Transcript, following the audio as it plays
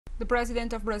The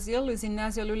President of Brazil, Luiz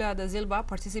Inácio Lula da Silva,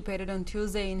 participated on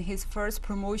Tuesday in his first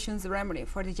promotion ceremony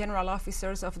for the general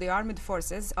officers of the armed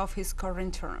forces of his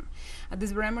current term. At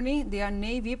this ceremony, the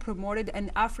Navy promoted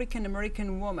an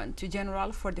African-American woman to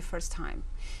general for the first time.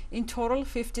 In total,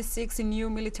 56 new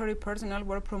military personnel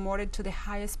were promoted to the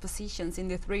highest positions in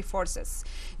the three forces: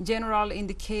 general in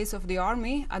the case of the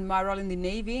Army, admiral in the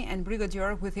Navy, and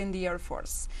brigadier within the Air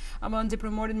Force. Among the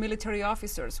promoted military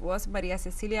officers was Maria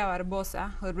Cecília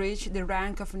Barbosa, who reached the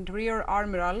rank of rear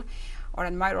admiral or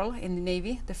admiral in the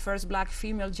Navy, the first black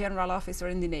female general officer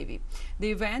in the Navy.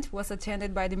 The event was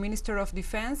attended by the Minister of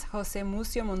Defense, José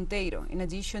Múcio Monteiro, in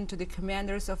addition to the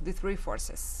commanders of the three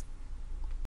forces.